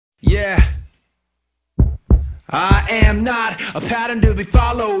Yeah. I am not a pattern to be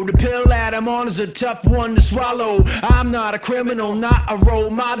followed. The pill that I'm on is a tough one to swallow. I'm not a criminal, not a role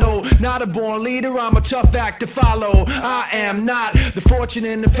model, not a born leader, I'm a tough act to follow. I am not the fortune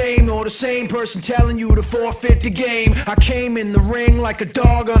and the fame, or the same person telling you to forfeit the game. I came in the ring like a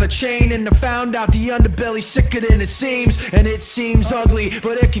dog on a chain, and I found out the underbelly's sicker than it seems. And it seems ugly,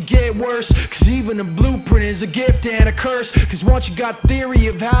 but it could get worse, cause even a blueprint is a gift and a curse. Cause once you got theory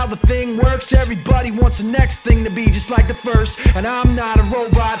of how the thing works, everybody wants the next thing to be just like the first. And I'm not a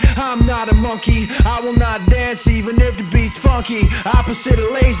robot, I'm not a monkey, I will not dance even if the beat's funky. Opposite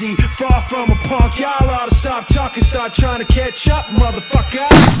of lazy, far from a punk. Y'all ought to stop talking, start trying to catch up, motherfucker.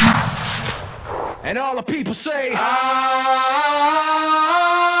 And all the people say,